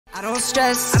I don't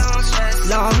stress,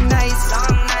 long nights,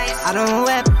 I don't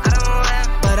rap,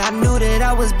 but I knew that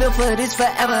I was built for this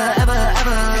forever,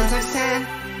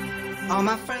 all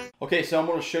my friends. Okay, so I'm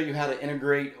going to show you how to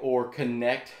integrate or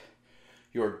connect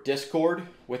your Discord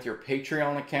with your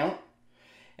Patreon account.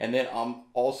 And then I'm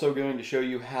also going to show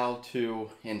you how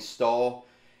to install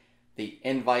the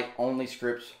invite-only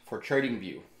scripts for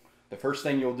TradingView. The first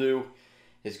thing you'll do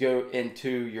is go into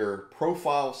your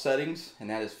profile settings, and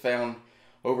that is found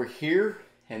over here,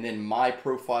 and then my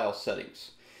profile settings.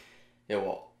 It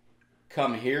will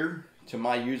come here to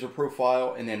my user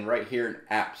profile, and then right here in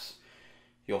apps,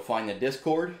 you'll find the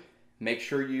Discord. Make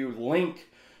sure you link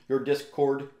your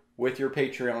Discord with your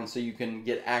Patreon so you can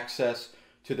get access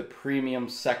to the premium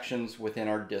sections within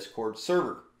our Discord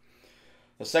server.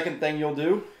 The second thing you'll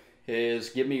do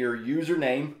is give me your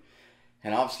username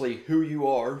and obviously who you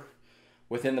are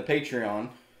within the Patreon.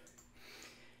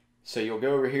 So you'll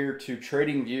go over here to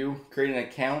TradingView, create an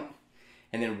account,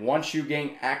 and then once you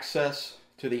gain access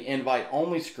to the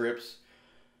invite-only scripts,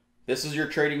 this is your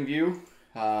TradingView.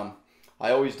 I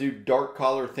always do dark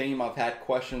color theme. I've had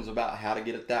questions about how to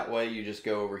get it that way. You just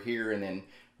go over here, and then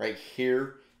right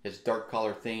here is dark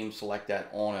color theme. Select that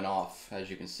on and off,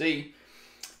 as you can see.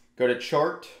 Go to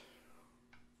chart.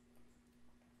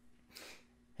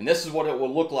 And this is what it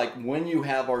will look like when you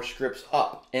have our scripts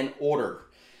up in order.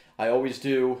 I always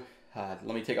do, let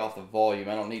me take off the volume.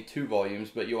 I don't need two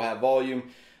volumes, but you'll have volume,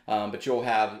 but you'll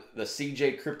have the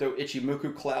CJ Crypto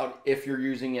Ichimoku Cloud if you're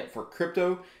using it for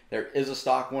crypto. There is a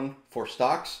stock one for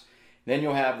stocks. Then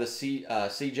you'll have the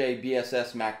CJ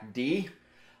BSS MACD,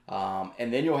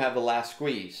 and then you'll have the last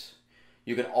squeeze.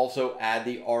 You can also add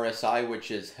the RSI, which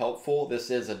is helpful.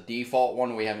 This is a default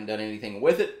one. We haven't done anything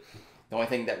with it. The only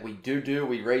thing that we do,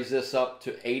 we raise this up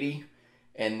to 80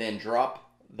 and then drop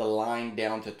the line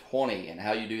down to 20. And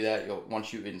how you do that,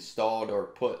 once you've installed or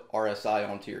put RSI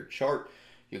onto your chart,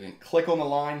 you can click on the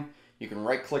line, you can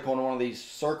right click on one of these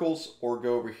circles or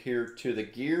go over here to the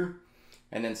gear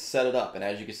and then set it up. And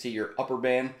as you can see, your upper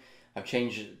band, I've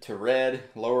changed it to red,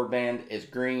 lower band is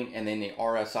green, and then the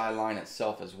RSI line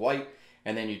itself is white.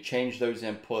 And then you change those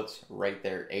inputs right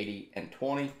there, 80 and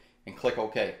 20, and click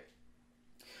OK.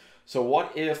 So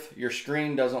what if your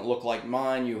screen doesn't look like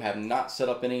mine, you have not set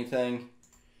up anything?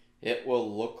 It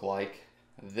will look like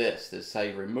this. This is how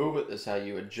you remove it. This is how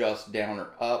you adjust down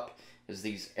or up. Is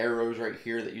these arrows right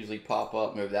here that usually pop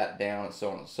up, move that down, and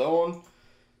so on and so on.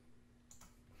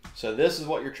 So this is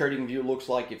what your TradingView looks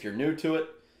like if you're new to it.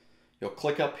 You'll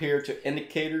click up here to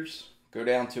indicators, go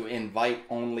down to invite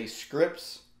only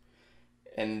scripts,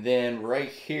 and then right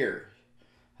here,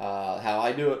 how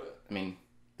I do it, I mean,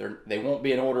 they won't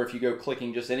be in order if you go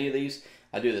clicking just any of these.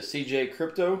 I do the CJ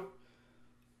Crypto,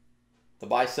 the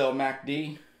Buy Sell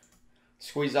MACD,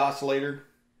 Squeeze Oscillator,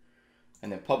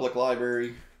 and then Public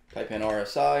Library. Type in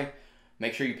RSI.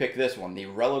 Make sure you pick this one, the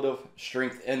Relative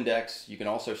Strength Index. You can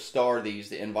also star these,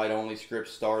 the invite only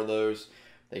scripts, star those.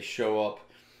 They show up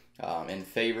in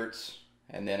favorites,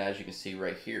 and then as you can see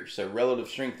right here. So Relative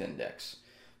Strength Index.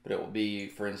 But it will be,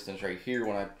 for instance, right here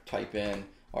when I type in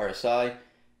RSI,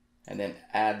 and then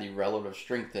add the Relative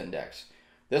Strength Index.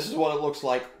 This is what it looks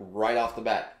like right off the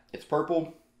bat. It's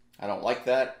purple. I don't like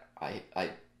that. I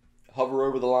hover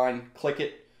over the line, click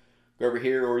it, go over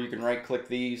here, or you can right click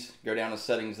these, go down to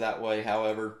settings that way.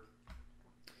 However,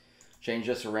 change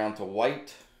this around to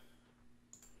white,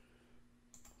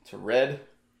 to red.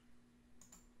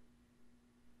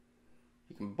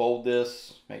 You can bold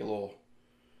this, make a little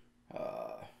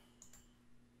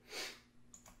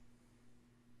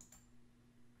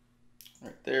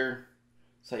right there.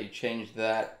 That's how you change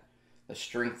that. The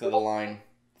strength of the line,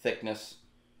 thickness,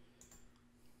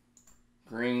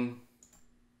 green.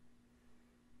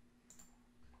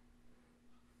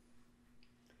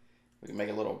 We can make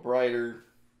it a little brighter.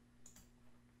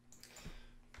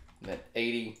 Then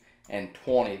 80 and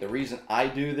 20. The reason I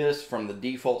do this from the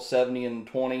default 70 and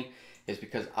 20 is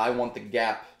because I want the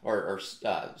gap,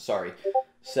 sorry,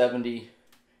 70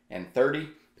 and 30,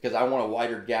 because I want a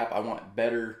wider gap. I want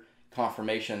better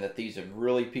confirmation that these have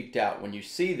really peaked out. When you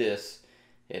see this,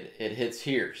 it hits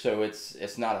here, so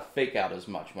it's not a fake out as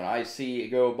much. When I see it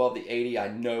go above the 80, I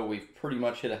know we've pretty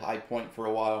much hit a high point for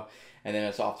a while, and then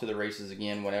it's off to the races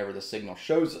again whenever the signal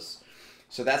shows us.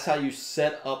 So that's how you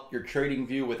set up your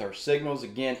TradingView with our signals.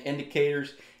 Again,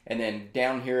 indicators, and then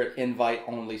down here at invite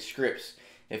only scripts.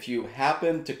 If you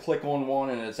happen to click on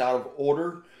one and it's out of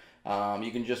order,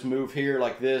 you can just move here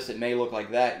like this. It may look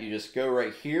like that. You just go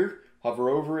right here, hover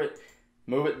over it,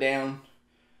 move it down,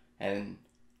 and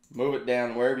move it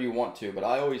down wherever you want to. But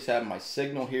I always have my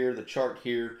signal here, the chart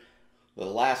here, the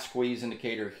last squeeze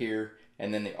indicator here,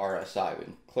 and then the RSI. We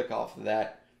can click off of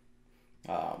that.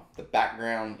 The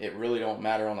background, it really don't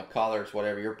matter on the color. It's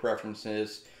whatever your preference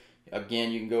is.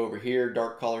 Again, you can go over here,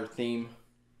 dark color theme,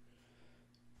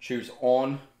 choose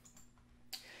on.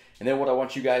 And then what I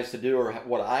want you guys to do, or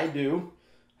what I do,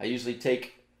 I usually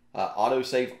take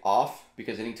autosave off,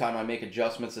 because anytime I make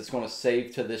adjustments, it's going to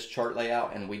save to this chart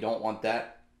layout, and we don't want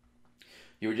that.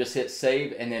 You would just hit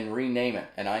save and then rename it.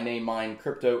 And I name mine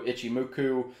Crypto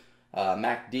Ichimoku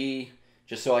MACD,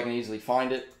 just so I can easily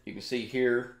find it. You can see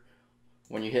here,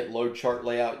 when you hit load chart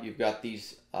layout, you've got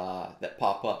these that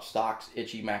pop up: stocks,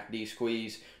 Ichi MACD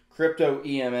squeeze, crypto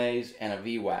EMAs, and a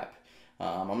VWAP.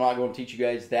 I'm not going to teach you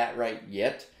guys that right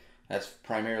yet. That's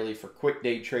primarily for quick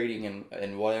day trading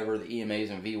and whatever the EMAs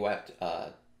and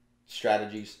VWAP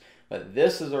strategies. But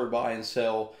this is our buy and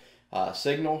sell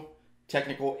signal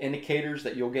technical indicators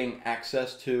that you'll gain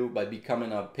access to by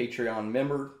becoming a Patreon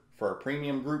member for our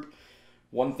premium group.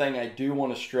 One thing I do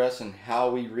want to stress in how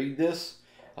we read this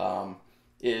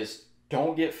is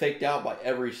don't get faked out by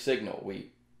every signal.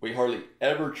 We hardly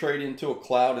ever trade into a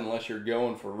cloud unless you're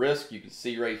going for risk. You can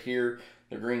see right here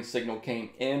the green signal came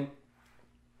in.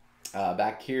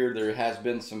 Back here there has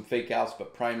been some fake outs,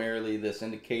 but primarily this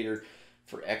indicator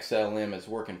for XLM is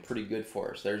working pretty good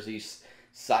for us. There's these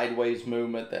sideways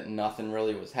movement that nothing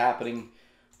really was happening,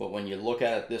 but when you look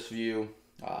at it this view,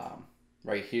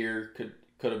 right here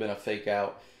could have been a fake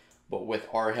out. But with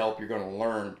our help, you're going to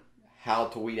learn how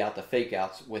to weed out the fake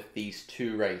outs with these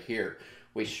two right here.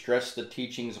 We stress the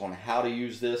teachings on how to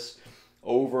use this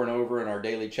over and over in our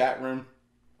daily chat room,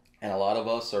 and a lot of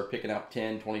us are picking up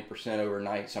 10-20%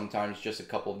 overnight, sometimes just a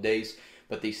couple of days.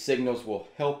 But these signals will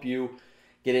help you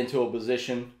get into a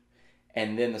position,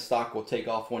 and then the stock will take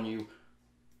off on you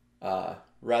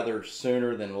rather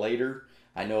sooner than later.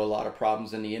 I know a lot of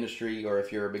problems in the industry, or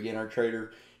if you're a beginner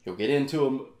trader, you'll get into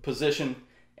a position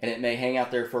and it may hang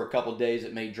out there for a couple of days.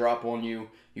 It may drop on you.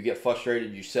 You get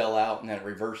frustrated, you sell out, and then it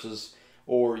reverses.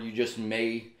 Or you just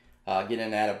may get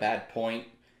in at a bad point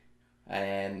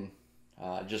and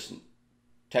just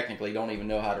technically don't even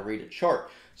know how to read a chart.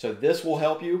 So this will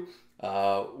help you.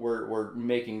 We're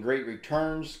making great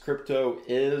returns. Crypto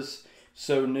is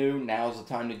so new. Now's the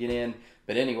time to get in.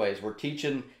 But anyways, we're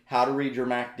teaching how to read your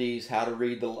MACDs, how to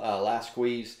read the last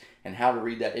squeeze, and how to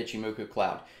read that Ichimoku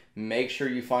cloud. Make sure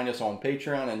you find us on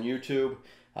Patreon and YouTube,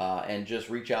 and just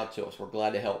reach out to us. We're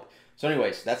glad to help. So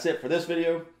anyways, that's it for this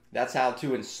video. That's how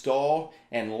to install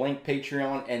and link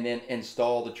Patreon, and then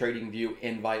install the TradingView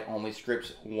invite-only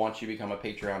scripts once you become a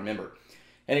Patreon member.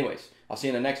 Anyways, I'll see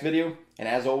you in the next video, and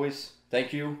as always,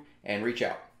 thank you, and reach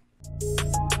out.